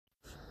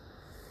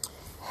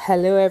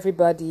Hello,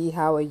 everybody.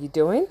 How are you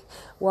doing?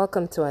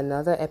 Welcome to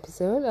another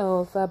episode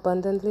of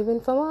Abundant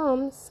Living for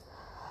Moms.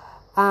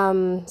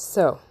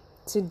 So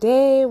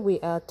today we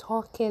are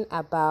talking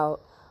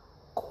about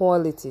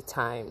quality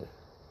time.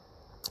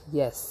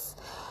 Yes,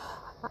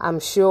 I'm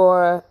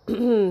sure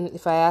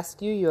if I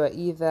ask you, you're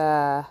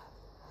either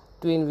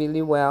doing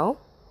really well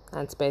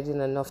and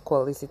spending enough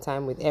quality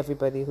time with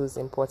everybody who's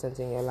important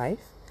in your life,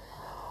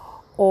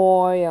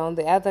 or you're on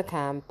the other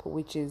camp,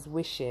 which is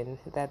wishing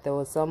that there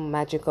was some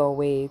magical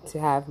way to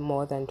have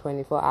more than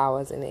 24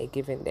 hours in a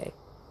given day.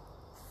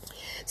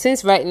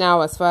 Since right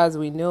now, as far as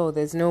we know,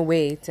 there's no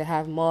way to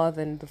have more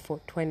than the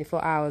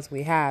 24 hours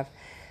we have,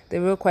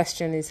 the real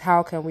question is,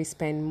 how can we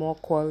spend more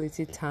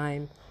quality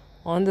time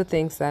on the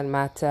things that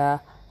matter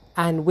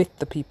and with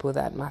the people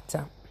that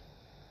matter?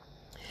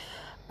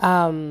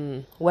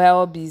 We're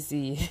all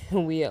busy.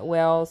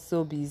 We're all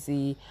so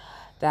busy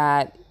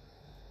that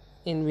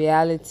in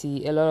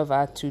reality, a lot of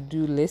our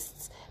to-do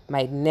lists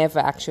might never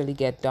actually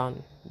get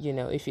done. You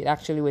know, if you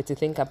actually were to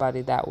think about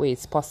it that way,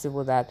 it's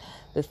possible that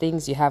the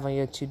things you have on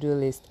your to-do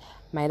list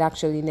might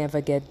actually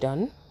never get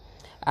done.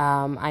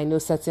 I know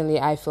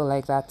certainly I feel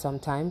like that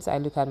sometimes. I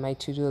look at my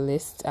to-do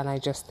list and I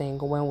just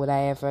think, when would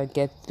I ever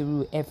get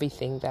through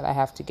everything that I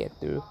have to get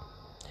through?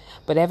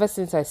 But ever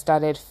since I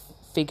started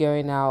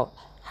figuring out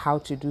how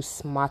to do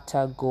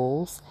smarter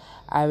goals,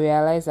 I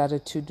realized that a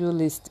to-do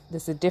list,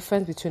 there's a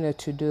difference between a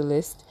to-do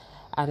list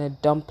and a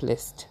dump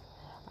list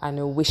and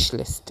a wish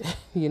list.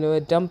 A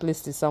dump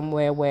list is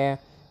somewhere where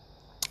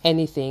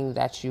anything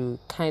that you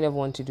kind of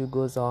want to do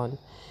goes on.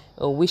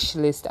 A wish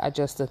list are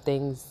just the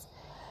things,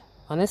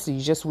 honestly,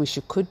 you just wish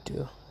you could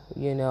do.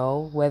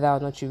 Whether or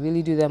not you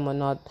really do them or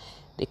not,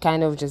 they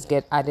kind of just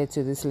get added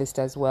to this list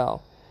as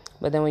well.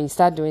 But then when you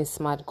start doing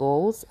smart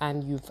goals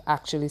and you've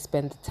actually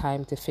spent the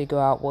time to figure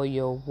out what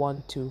your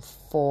 1 to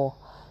 4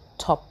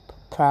 top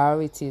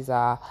priorities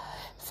are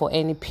for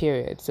any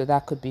period. So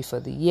that could be for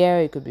the year,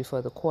 it could be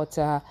for the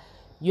quarter.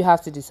 You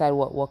have to decide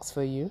what works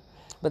for you.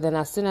 But then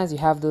as soon as you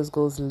have those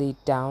goals laid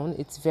down,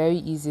 it's very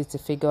easy to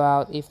figure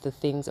out if the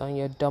things on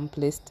your dump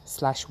list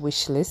 /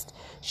 wish list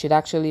should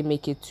actually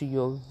make it to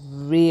your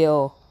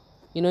real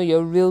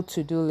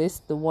to-do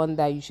list, the one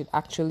that you should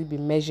actually be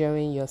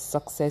measuring your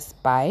success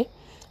by.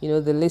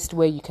 The list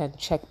where you can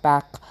check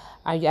back.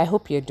 I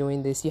hope you're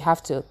doing this. You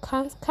have to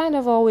kind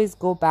of always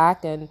go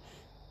back and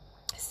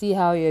see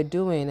how you're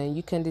doing, and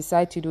you can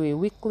decide to do it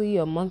weekly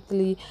or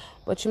monthly,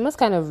 but you must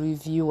kind of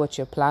review what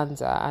your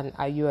plans are and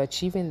are you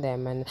achieving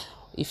them, and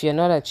if you're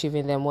not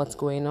achieving them, what's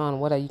going on,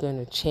 what are you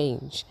going to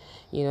change?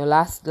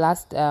 Last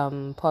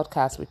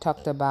podcast we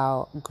talked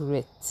about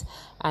grit,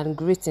 and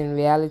grit in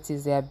reality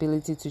is the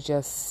ability to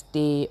just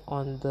stay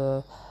on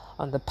the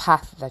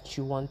path that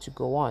you want to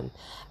go on.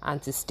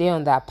 And to stay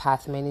on that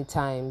path, many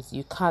times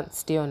you can't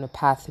stay on a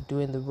path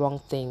doing the wrong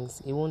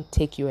things. It won't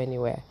take you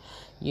anywhere.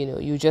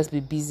 You just be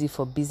busy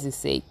for busy's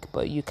sake,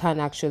 but you can't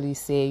actually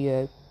say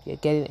you're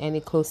getting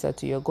any closer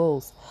to your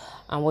goals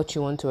and what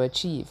you want to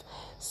achieve.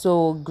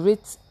 So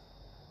grit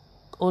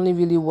only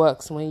really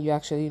works when you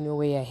actually know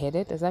where you're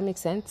headed. Does that make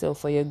sense? So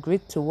for your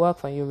grit to work,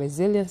 for your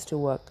resilience to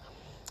work,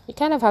 you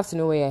kind of have to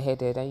know where you're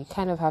headed, and you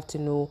kind of have to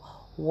know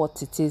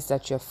what it is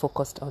that you're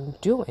focused on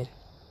doing.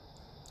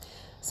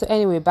 So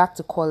anyway, back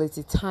to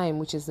quality time,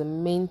 which is the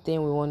main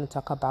thing we want to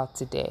talk about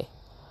today.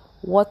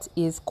 What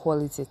is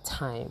quality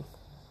time?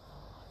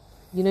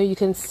 You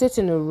can sit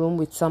in a room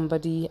with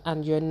somebody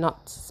and you're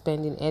not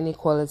spending any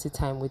quality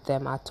time with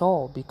them at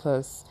all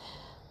because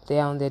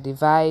they're on their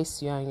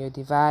device, you're on your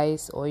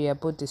device, or you're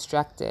both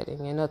distracted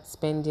and you're not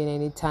spending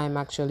any time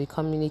actually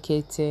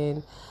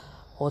communicating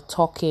or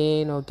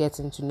talking or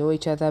getting to know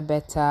each other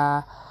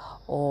better,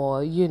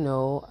 or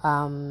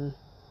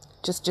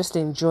just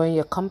enjoying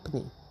your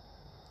company.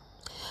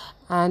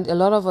 And a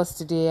lot of us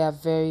today are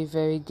very,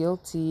 very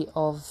guilty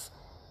of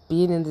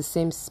being in the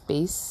same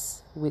space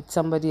with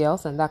somebody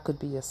else, and that could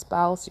be your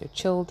spouse, your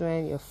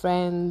children, your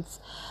friends,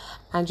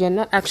 and you're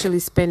not actually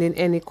spending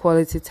any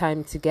quality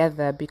time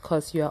together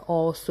because you're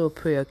all so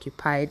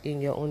preoccupied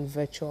in your own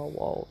virtual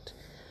world.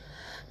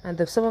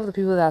 And some of the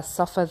people that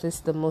suffer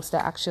this the most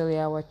are actually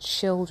our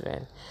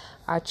children.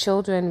 Our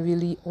children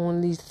really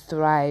only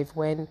thrive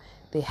when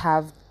they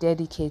have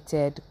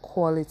dedicated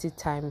quality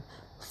time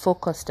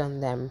focused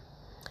on them.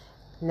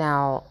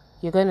 Now,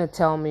 you're going to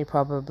tell me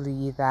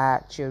probably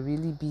that you're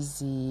really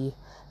busy,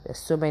 there's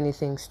so many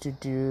things to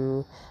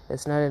do,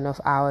 there's not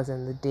enough hours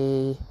in the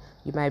day,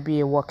 you might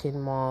be a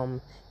working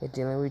mom, you're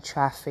dealing with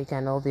traffic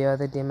and all the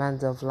other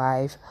demands of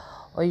life,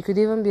 or you could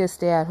even be a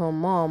stay-at-home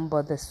mom,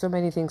 but there's so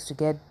many things to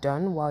get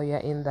done while you're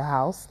in the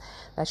house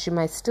that you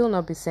might still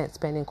not be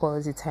spending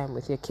quality time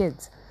with your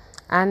kids.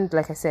 And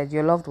like I said,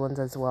 your loved ones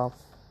as well.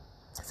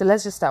 So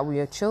let's just start with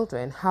your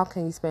children. How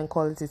can you spend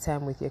quality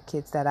time with your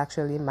kids that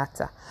actually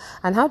matter?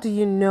 And how do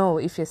you know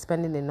if you're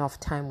spending enough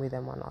time with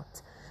them or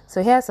not?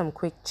 So here are some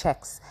quick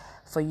checks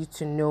for you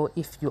to know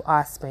if you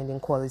are spending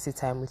quality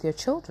time with your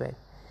children.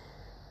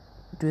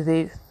 Do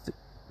they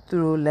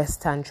throw less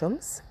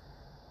tantrums?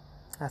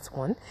 That's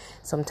one.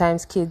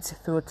 Sometimes kids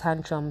throw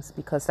tantrums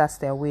because that's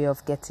their way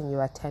of getting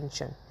your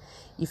attention.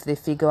 If they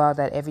figure out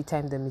that every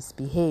time they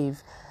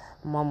misbehave,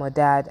 mom or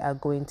dad are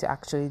going to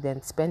actually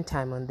then spend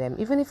time on them.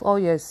 Even if all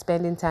you're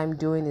spending time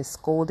doing is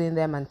scolding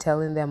them and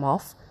telling them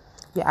off,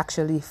 you're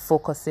actually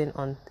focusing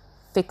on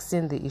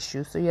fixing the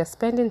issue. So you're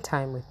spending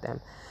time with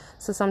them.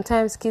 So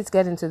sometimes kids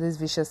get into this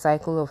vicious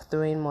cycle of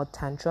throwing more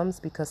tantrums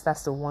because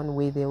that's the one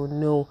way they will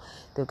know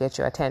they'll get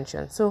your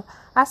attention. So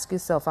ask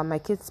yourself, are my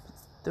kids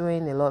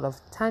throwing a lot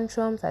of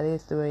tantrums? Are they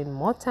throwing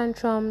more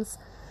tantrums?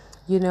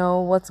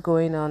 What's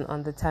going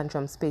on the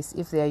tantrum space,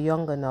 if they're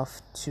young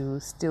enough to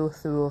still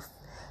throw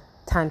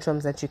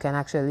tantrums that you can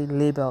actually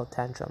label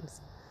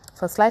tantrums.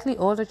 For slightly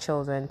older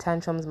children,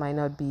 tantrums might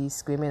not be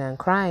screaming and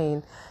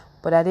crying,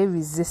 but are they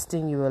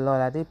resisting you a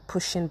lot? Are they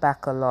pushing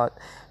back a lot?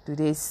 Do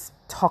they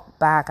talk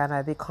back, and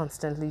are they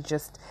constantly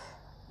just,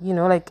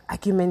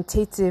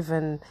 argumentative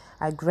and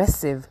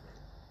aggressive?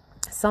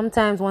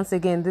 Sometimes, once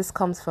again, this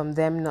comes from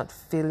them not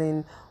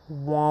feeling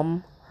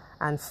warm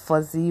and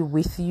fuzzy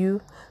with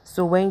you.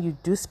 So when you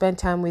do spend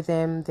time with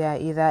them, they are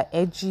either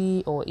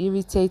edgy or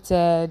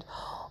irritated,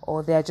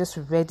 or they're just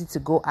ready to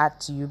go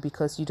at you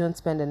because you don't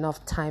spend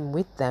enough time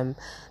with them,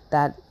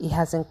 that it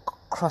hasn't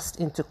crossed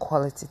into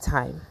quality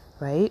time,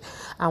 right?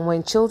 And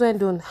when children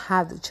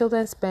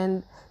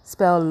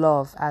spell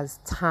love as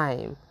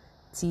time,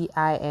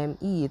 time.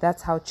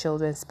 That's how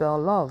children spell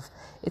love.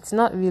 It's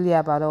not really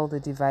about all the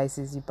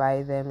devices you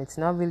buy them. It's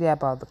not really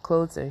about the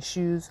clothes and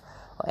shoes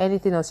or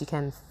anything else you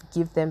can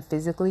give them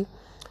physically.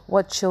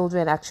 What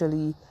children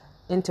actually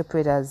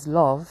interpret as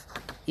love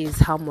is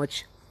how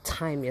much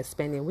time you're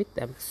spending with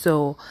them.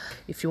 So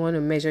if you want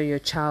to measure your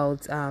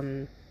child's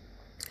love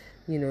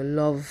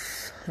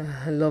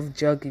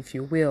jug, if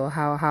you will,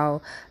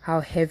 how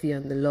heavy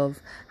on the love,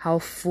 how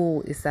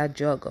full is that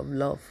jug of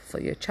love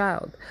for your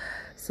child?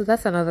 So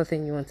that's another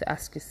thing you want to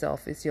ask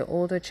yourself. Is your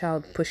older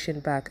child pushing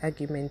back,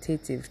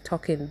 argumentative,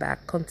 talking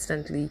back,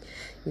 constantly,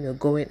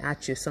 going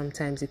at you?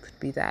 Sometimes it could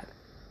be that.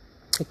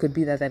 It could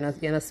be that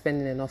you're not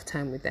spending enough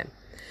time with them.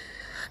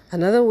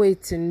 Another way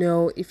to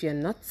know if you're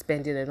not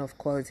spending enough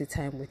quality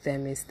time with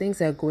them is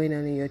things are going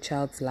on in your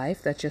child's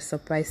life that you're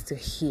surprised to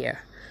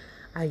hear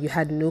and you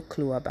had no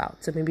clue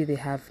about. So maybe they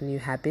have new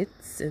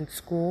habits in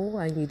school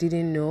and you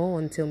didn't know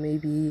until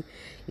maybe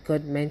it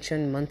got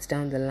mentioned months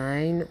down the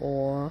line,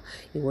 or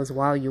it was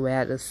while you were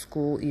at a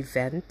school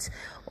event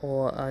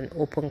or an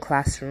open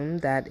classroom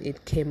that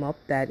it came up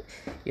that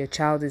your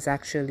child is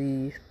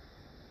actually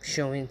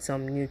showing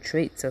some new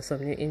traits or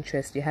some new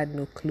interest you had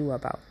no clue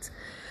about.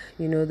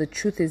 The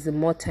truth is, the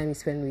more time you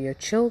spend with your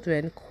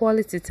children,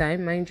 quality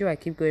time, mind you, I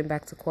keep going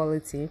back to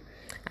quality,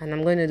 and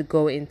I'm going to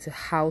go into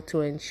how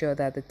to ensure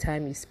that the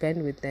time you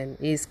spend with them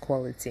is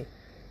quality.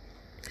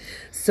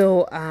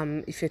 So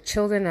if your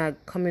children are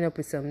coming up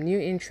with some new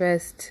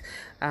interest,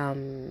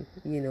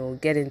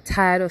 getting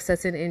tired of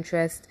certain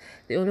interest,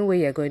 the only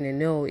way you're going to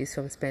know is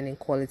from spending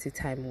quality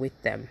time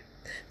with them.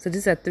 So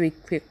these are three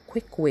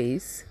quick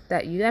ways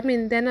that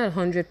they're not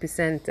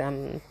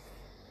 100%,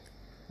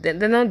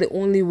 they're not the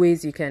only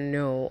ways you can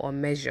know or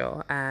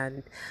measure,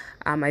 and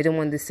I don't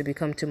want this to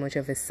become too much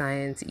of a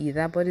science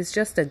either, but it's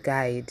just a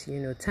guide.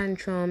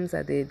 Tantrums,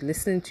 are they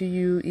listening to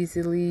you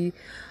easily,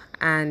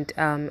 and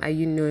are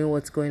you knowing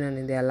what's going on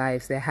in their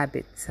lives, their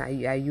habits? Are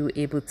you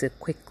able to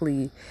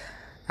quickly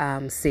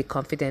say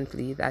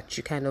confidently that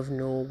you kind of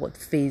know what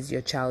phase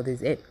your child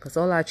is in? Because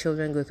all our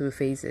children go through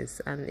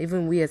phases, and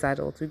even we as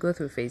adults, we go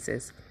through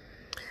phases.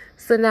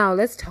 So now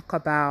let's talk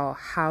about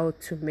how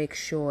to make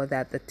sure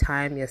that the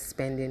time you're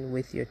spending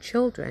with your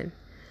children,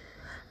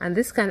 and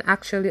this can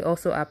actually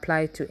also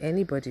apply to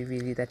anybody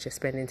really that you're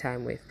spending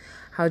time with.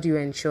 How do you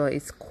ensure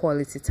it's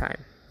quality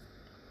time?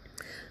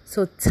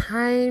 So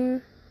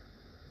time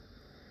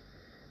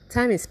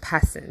is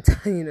passing.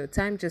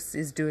 Time just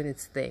is doing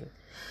its thing.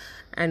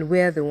 And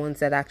we're the ones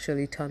that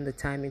actually turn the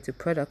time into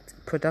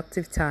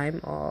productive time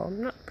or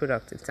not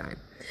productive time.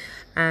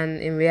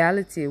 And in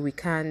reality, we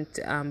can't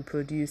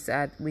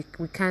we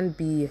can't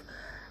be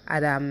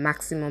at our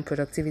maximum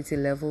productivity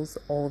levels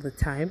all the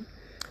time,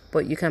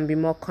 but you can be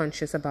more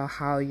conscious about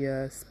how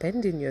you're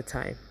spending your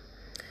time.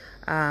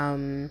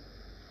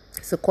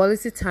 So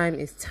quality time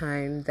is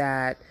time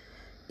that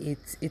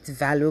it's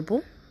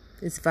valuable.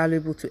 It's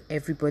valuable to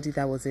everybody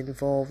that was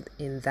involved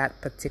in that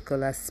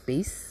particular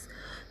space.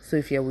 So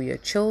if you're with your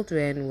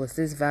children, was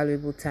this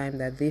valuable time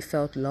that they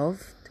felt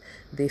loved,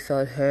 they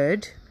felt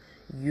heard,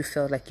 you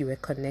felt like you were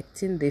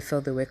connecting, they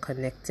felt they were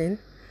connecting?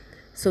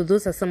 So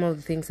those are some of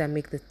the things that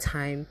make the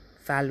time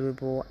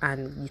valuable,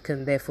 and you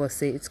can therefore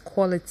say it's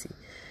quality.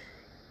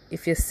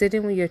 If you're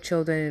sitting with your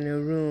children in a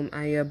room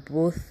and you're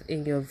both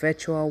in your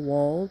virtual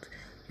world,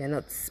 you're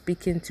not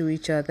speaking to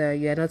each other,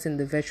 you're not in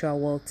the virtual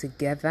world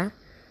together,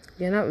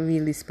 you're not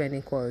really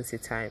spending quality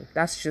time.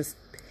 That's just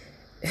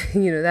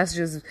that's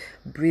just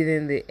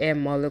breathing the air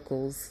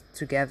molecules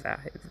together.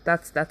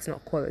 That's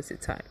not quality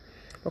time.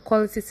 But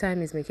quality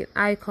time is making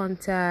eye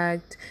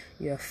contact,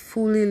 you're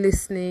fully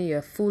listening,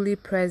 you're fully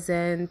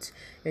present,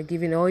 you're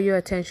giving all your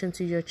attention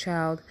to your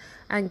child.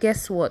 And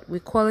guess what?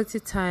 With quality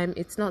time,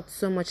 it's not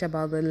so much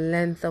about the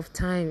length of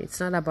time. It's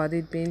not about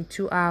it being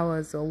 2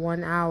 hours or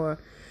 1 hour.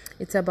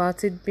 It's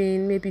about it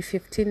being maybe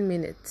 15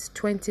 minutes,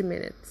 20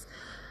 minutes.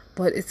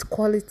 But it's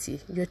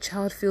quality. Your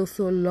child feels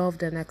so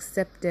loved and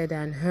accepted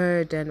and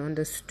heard and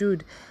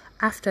understood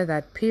after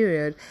that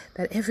period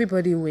that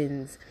everybody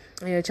wins.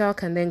 And your child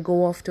can then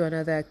go off to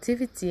another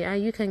activity,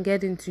 and you can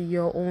get into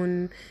your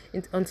own,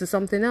 onto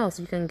something else.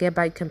 You can get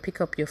back, you can pick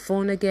up your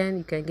phone again,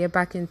 you can get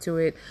back into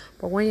it.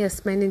 But when you're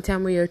spending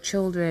time with your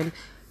children,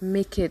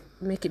 make it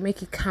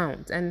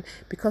count. And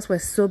because we're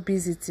so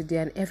busy today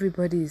and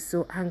everybody is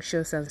so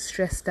anxious and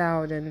stressed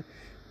out and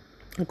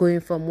going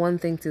from one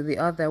thing to the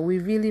other, we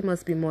really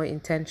must be more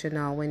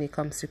intentional when it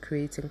comes to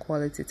creating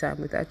quality time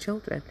with our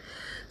children.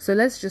 So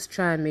let's just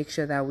try and make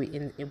sure that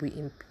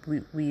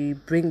we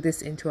bring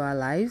this into our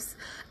lives,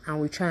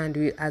 and we try and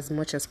do it as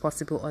much as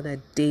possible on a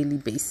daily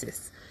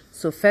basis.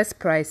 So first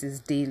prize is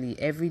daily,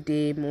 every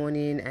day,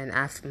 morning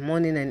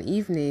and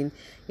evening.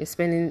 You're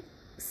spending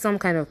some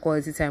kind of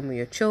quality time with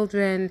your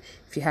children.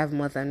 If you have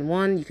more than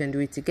one, you can do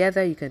it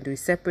together, you can do it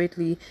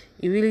separately.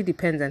 It really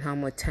depends on how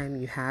much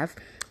time you have.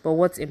 But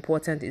what's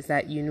important is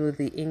that you know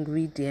the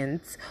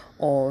ingredients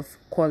of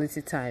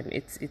quality time.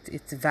 It's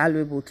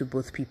valuable to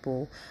both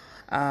people.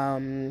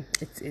 It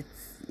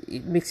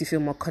makes you feel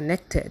more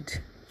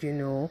connected.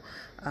 You're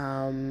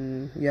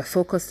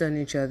focused on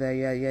each other.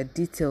 You're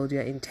detailed.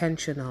 You're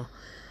intentional,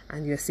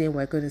 and you're saying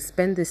we're going to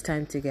spend this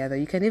time together.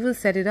 You can even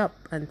set it up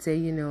and say,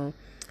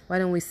 why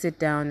don't we sit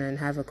down and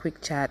have a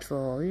quick chat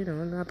for,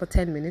 about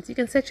 10 minutes. You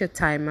can set your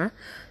timer.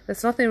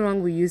 There's nothing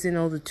wrong with using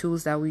all the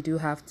tools that we do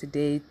have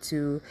today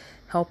to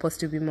help us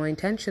to be more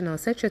intentional.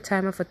 Set your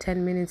timer for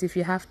 10 minutes if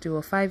you have to,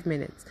 or 5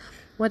 minutes,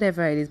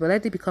 whatever it is. But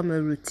let it become a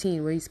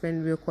routine where you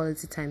spend real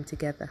quality time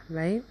together,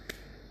 right?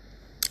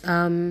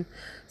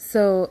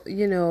 So,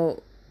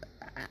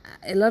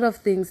 a lot of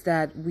things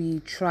that we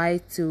try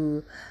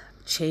to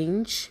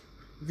change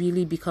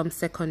really become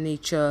second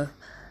nature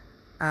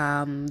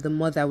the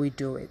more that we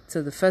do it.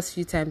 So the first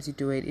few times you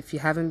do it, if you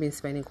haven't been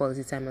spending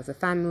quality time as a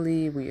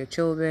family, with your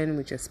children,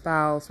 with your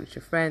spouse, with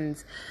your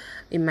friends,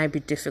 it might be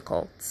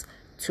difficult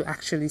to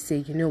actually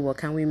say,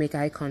 can we make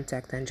eye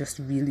contact and just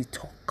really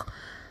talk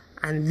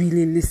and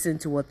really listen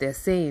to what they're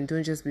saying.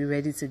 Don't just be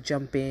ready to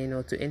jump in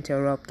or to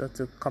interrupt or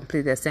to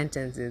complete their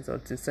sentences or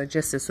to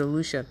suggest a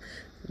solution.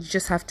 You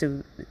just have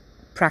to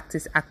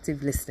practice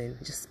active listening.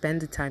 Just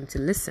spend the time to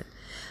listen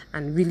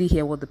and really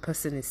hear what the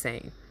person is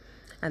saying.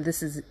 And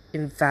this is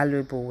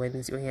invaluable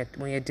when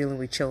you're dealing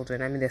with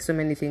children. I mean, there's so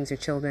many things your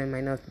children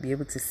might not be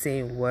able to say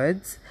in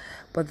words,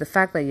 but the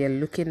fact that you're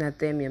looking at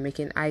them, you're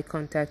making eye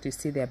contact, you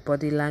see their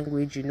body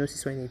language, you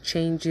notice when it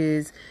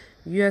changes,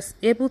 you're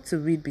able to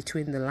read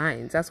between the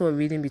lines. That's what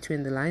reading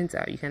between the lines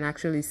are. You can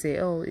actually say,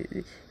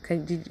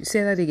 did you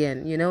say that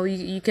again?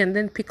 You can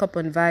then pick up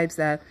on vibes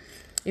that,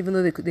 even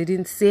though they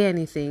didn't say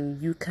anything,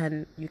 you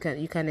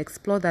can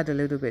explore that a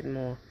little bit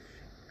more.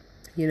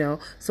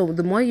 So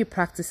the more you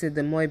practice it,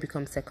 the more it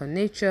becomes second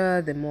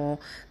nature. The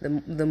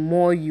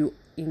more you,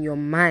 in your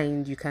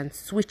mind, you can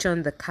switch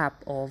on the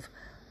cap of,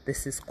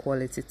 this is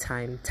quality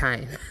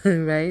time,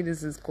 right?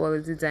 This is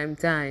quality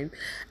time,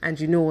 and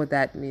you know what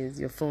that means.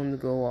 Your phone will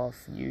go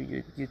off.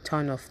 You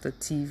turn off the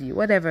TV,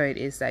 whatever it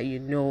is that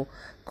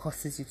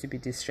causes you to be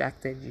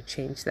distracted. You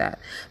change that,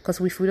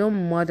 because if we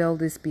don't model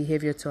this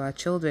behavior to our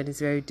children, it's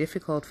very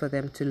difficult for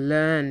them to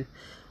learn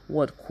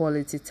what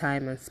quality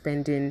time and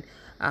spending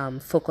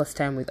focus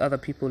time with other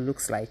people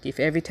looks like.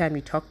 If every time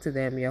you talk to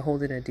them you're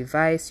holding a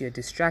device, you're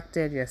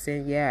distracted, you're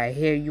saying, yeah, I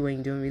hear you, and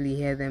you don't really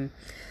hear them,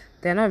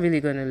 they're not really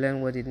going to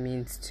learn what it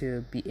means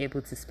to be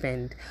able to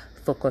spend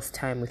focused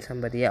time with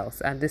somebody else.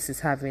 And this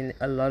is having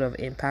a lot of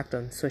impact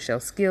on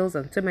social skills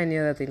and so many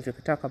other things we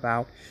could talk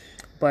about.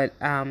 But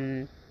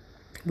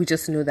we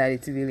just know that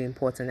it's really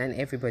important, and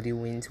everybody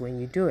wins when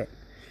you do it,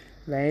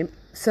 right?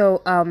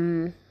 So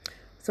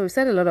we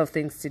said a lot of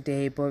things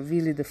today, but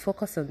really the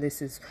focus on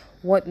this is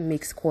what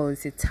makes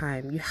quality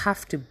time. You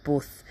have to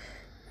both,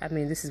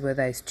 this is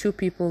whether it's 2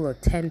 people or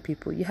 10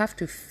 people, you have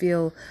to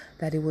feel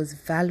that it was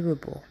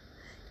valuable,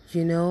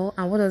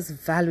 and what does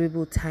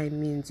valuable time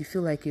means? You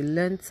feel like you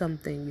learned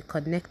something, you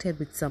connected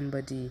with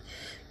somebody,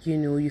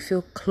 you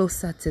feel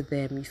closer to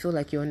them, you feel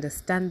like you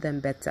understand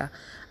them better.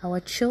 Our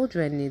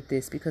children need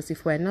this, because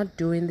if we're not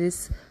doing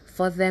this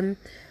for them,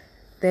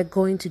 they're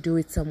going to do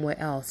it somewhere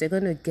else. They're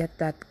going to get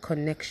that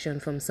connection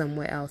from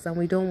somewhere else. And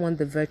we don't want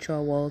the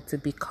virtual world to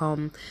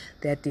become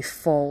their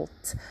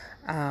default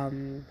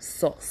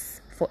source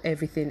for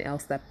everything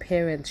else that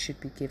parents should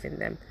be giving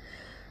them.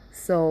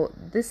 So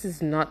this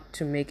is not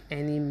to make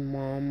any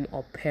mom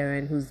or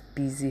parent who's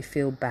busy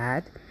feel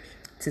bad,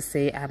 to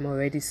say, I'm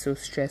already so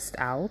stressed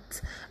out,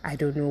 I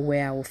don't know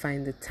where I will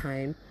find the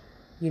time.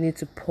 You need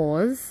to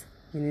pause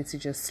You need to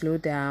just slow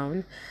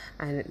down,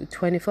 and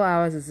 24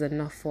 hours is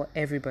enough for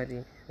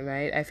everybody,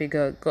 right? I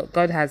figure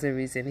God has a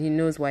reason. He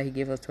knows why He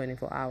gave us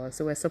 24 hours.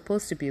 So we're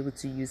supposed to be able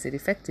to use it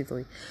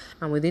effectively.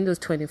 And within those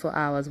 24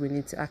 hours, we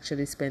need to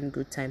actually spend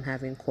good time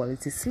having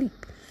quality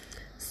sleep.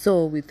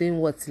 So within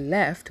what's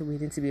left, we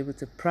need to be able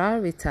to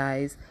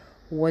prioritize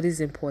what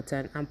is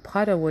important, and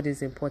part of what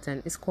is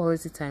important is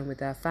quality time with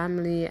our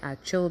family, our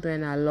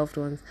children, our loved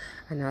ones,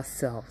 and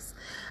ourselves.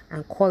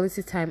 And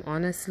quality time,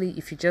 honestly,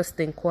 if you just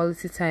think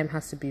quality time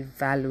has to be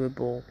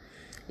valuable,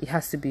 it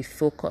has to be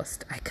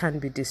focused, I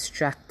can't be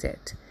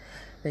distracted,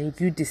 then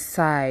you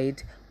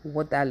decide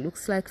what that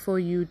looks like for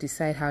you,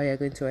 decide how you're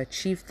going to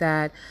achieve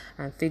that,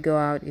 and figure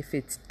out if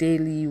it's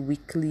daily,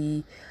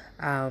 weekly,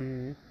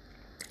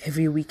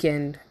 every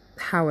weekend,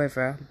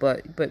 however,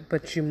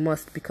 but you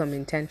must become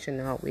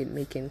intentional with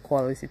making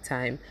quality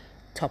time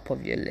top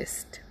of your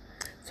list.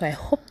 So I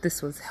hope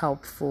this was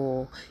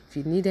helpful. If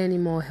you need any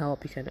more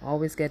help, you can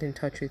always get in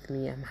touch with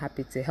me. I'm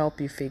happy to help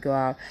you figure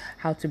out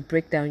how to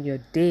break down your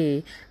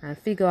day and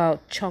figure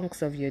out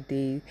chunks of your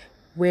day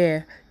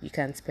where you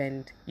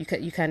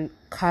can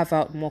carve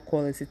out more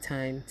quality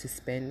time to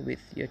spend with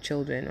your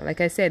children.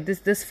 Like I said,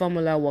 this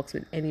formula works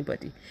with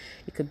anybody.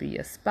 It could be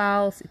your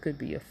spouse, it could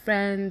be your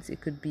friends, it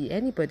could be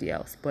anybody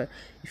else. But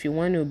if you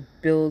want to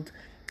build,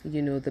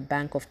 the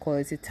bank of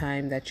quality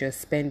time that you're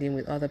spending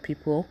with other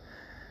people,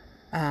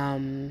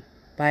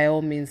 by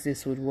all means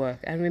this would work.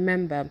 And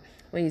remember,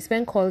 when you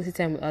spend quality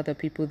time with other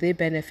people, they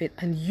benefit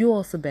and you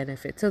also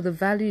benefit. So the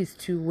value is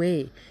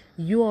two-way.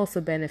 You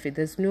also benefit.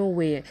 There's no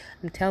way.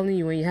 I'm telling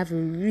you, when you have a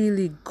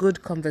really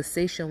good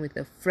conversation with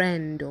a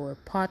friend or a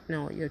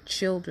partner or your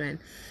children,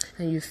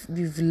 and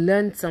you've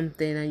learned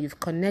something and you've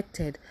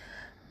connected,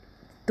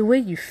 the way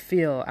you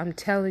feel, I'm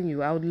telling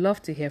you, I would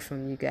love to hear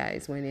from you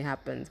guys when it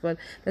happens. But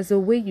there's a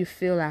way you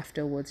feel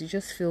afterwards. You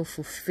just feel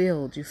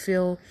fulfilled. You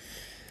feel,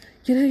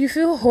 you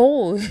feel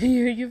whole.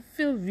 you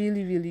feel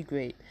really, really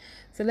great.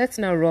 So let's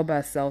not rob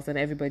ourselves and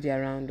everybody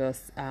around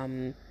us.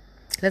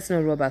 Let's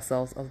not rob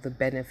ourselves of the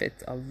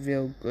benefits of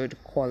real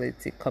good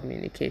quality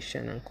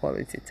communication and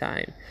quality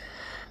time.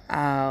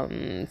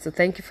 So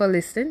thank you for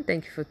listening.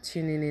 Thank you for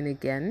tuning in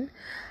again.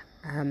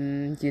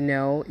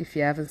 If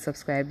you haven't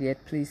subscribed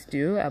yet, please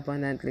do.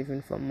 Abundant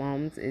Living for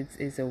Moms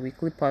is a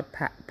weekly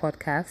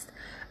podcast,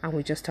 and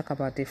we just talk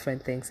about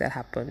different things that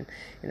happen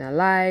in our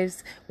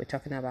lives. We're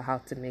talking about how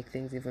to make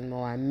things even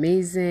more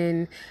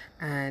amazing,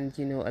 and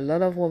a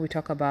lot of what we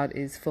talk about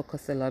is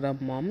focused a lot on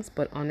moms,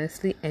 but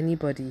honestly,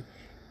 anybody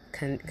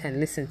can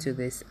listen to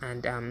this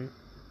and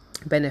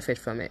benefit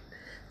from it.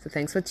 So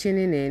thanks for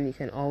tuning in. You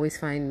can always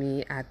find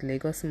me at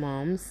Lagos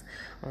Moms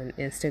on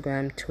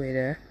Instagram,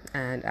 Twitter,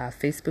 and our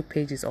Facebook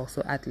page is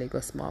also at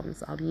Lagos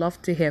Moms. I'd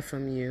love to hear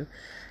from you.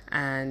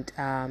 And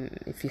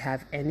if you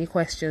have any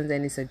questions,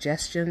 any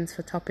suggestions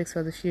for topics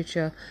for the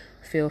future,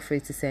 feel free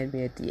to send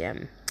me a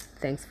DM.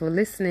 Thanks for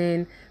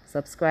listening.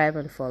 Subscribe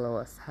and follow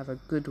us. Have a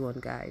good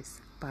one,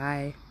 guys.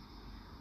 Bye.